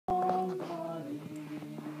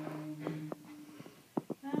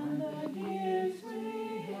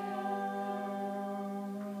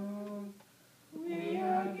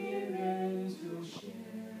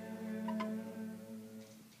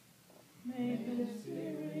the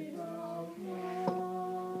spirit of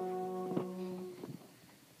love.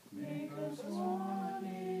 Make us one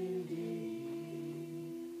indeed.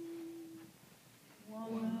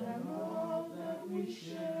 One the love that we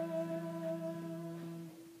share.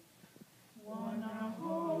 One our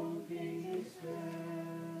hope in despair.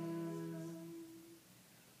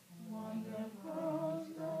 One the cross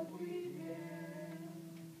that we bear.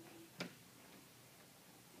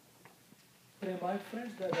 Pray, my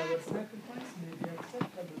friends, that our sacrifice may be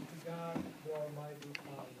acceptable to God, the Almighty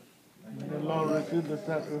Father. May the Lord receive the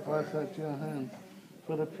sacrifice at your hands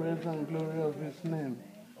for the praise and glory of his name,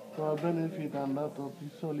 for our benefit and that of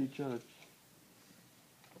his holy church.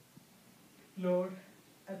 Lord,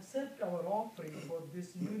 accept our offering for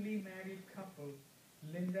this newly married couple,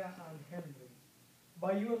 Linda and Henry.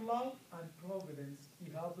 By your love and providence,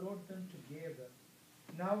 you have brought them together.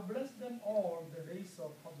 Now bless them all the days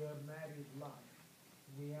of their married life.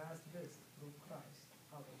 We ask this through Christ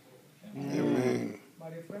our Lord. Amen. My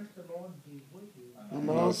dear friends, the Lord be with you. And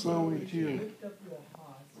also with you. Lift up your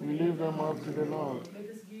hearts. We lift them up to the Lord. Let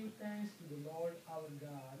us give thanks to the Lord our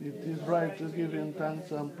God. It is right to give him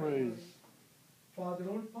thanks and praise. Father,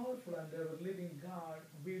 all-powerful and ever-living God,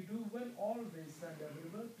 we do well always and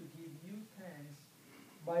ever to give you thanks.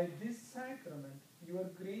 By this sacrament, your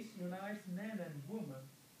grace unites man and woman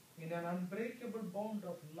in an unbreakable bond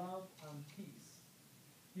of love and peace.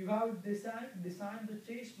 You have designed the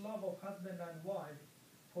chaste love of husband and wife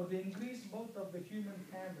for the increase both of the human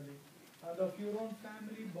family and of your own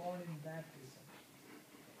family born in baptism.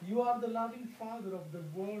 You are the loving Father of the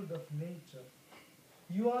world of nature.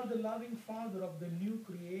 You are the loving Father of the new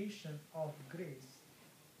creation of grace.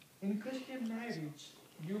 In Christian marriage,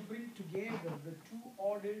 you bring together the two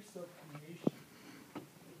orders of creation.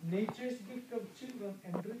 Nature's gift of children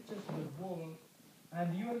enriches the world,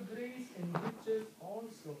 and your grace enriches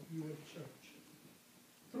also your church.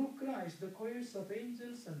 Through Christ, the choirs of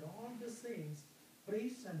angels and all the saints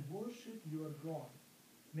praise and worship your God.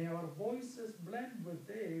 May our voices blend with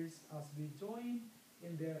theirs as we join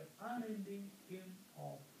in their unending hymn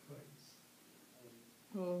of praise.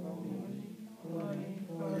 Holy, holy,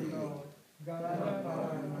 holy Lord, God of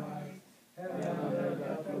our might, heaven and earth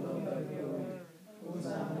are full of thy glory.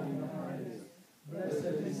 Hosanna in the highest.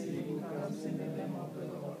 Blessed is he who comes in the name of the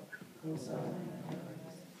Lord. Hosanna in the highest.